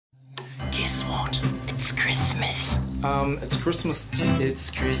what? It's Christmas. It's Christmas.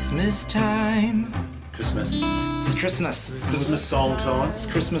 It's Christmas time. Christmas. It's Christmas. Christmas song time. It's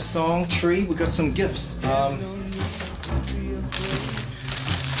Christmas song tree. We got some gifts.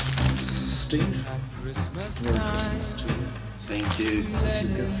 Steve. Merry Christmas to you. Thank you. This is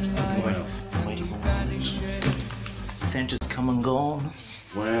your gift. Wow. Santa's come and gone.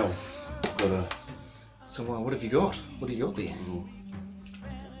 Wow. Got a. So what have you got? What do you got there?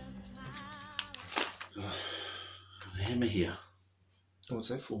 Got a hammer here. What's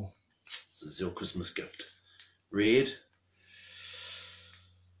that for? This is your Christmas gift. Red.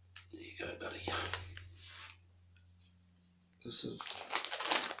 There you go, buddy. This is.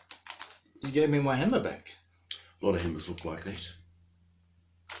 You gave me my hammer back. A lot of hammers look like that.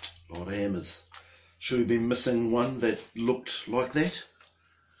 A lot of hammers. Sure you've been missing one that looked like that?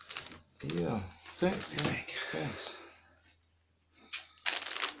 Yeah. Thanks.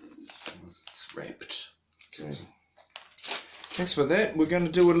 It's wrapped. Okay. Thanks for that. We're going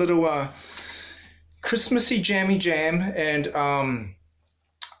to do a little Christmassy jammy jam, and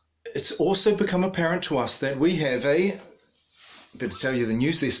it's also become apparent to us that we have better tell you the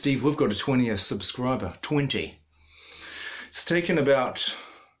news there, Steve, we've got a 20th subscriber. 20. It's taken about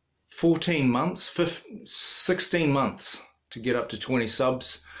 14 months, 16 months to get up to 20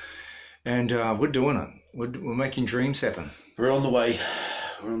 subs, and we're doing it. We're making dreams happen. We're on the way.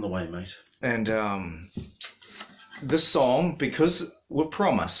 We're on the way, mate. And this song, because we're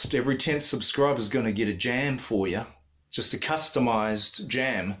promised every 10th subscriber is going to get a jam for you, just a customized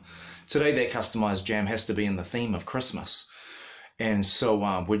jam. Today that customized jam has to be in the theme of Christmas. And so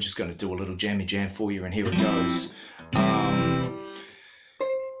we're just going to do a little jammy jam for you, and here it goes.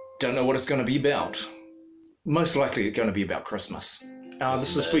 Don't know what it's going to be about. Most likely it's going to be about Christmas.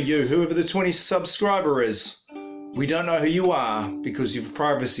 This is for you, whoever the 20th subscriber is. We don't know who you are because your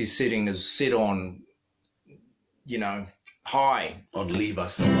privacy setting is set on, high. On leave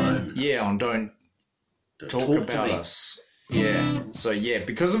us alone. Yeah, on don't talk about us. Yeah, so yeah,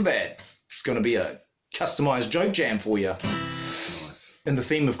 because of that, it's going to be a customized joke jam for you. Nice. In the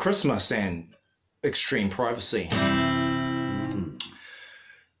theme of Christmas and extreme privacy.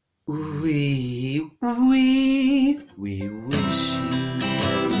 We wish you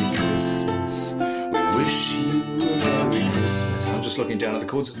Merry Christmas. We wish you a Merry Christmas. I'm just looking down at the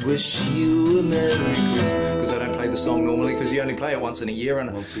chords. Wish you a Merry Christmas. Because I don't play the song normally, because you only play it once in a year.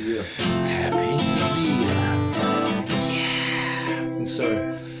 And Once a year. Happy New Year. Yeah. And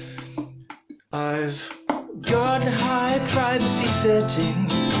so, I've got high privacy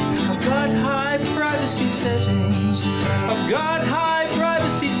settings. I've got high privacy settings. I've got high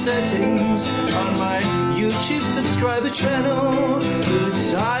privacy settings on my YouTube subscriber channel.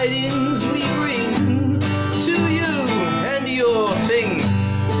 The tidings we bring to you and your thing.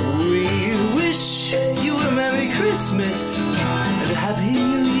 We wish you a Merry Christmas and a Happy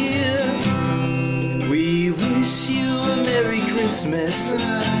New Year. We wish you a Merry Christmas,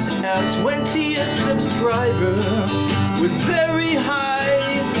 our 20th subscriber, with very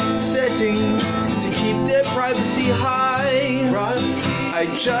high settings to keep their privacy high. I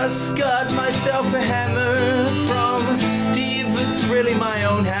just got myself a hammer from Steve, it's really my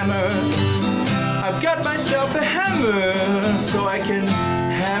own hammer. I've got myself a hammer so I can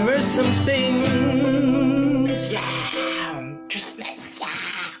hammer some things. Yeah, Christmas, yeah.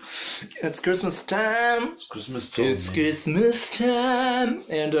 It's Christmas time. It's Christmas time. It's Christmas time.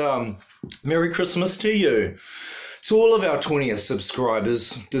 And Merry Christmas to you. To all of our 20th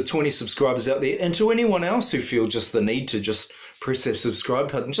subscribers, the 20 subscribers out there, and to anyone else who feel just the need to just press that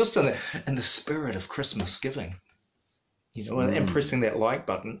subscribe button, just in the spirit of Christmas giving, and pressing that like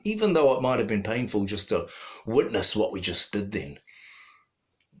button, even though it might have been painful just to witness what we just did then.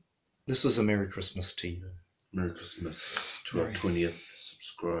 This is a Merry Christmas to you. Merry Christmas to our 20th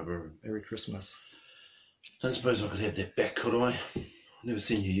subscriber. Merry Christmas. I don't suppose I could have that back, could I? I've never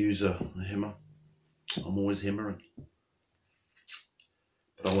seen you use a hammer. I'm always hammering.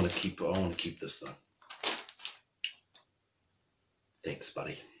 But I want to keep this though. Thanks,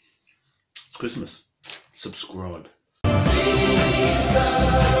 buddy. It's Christmas. Subscribe.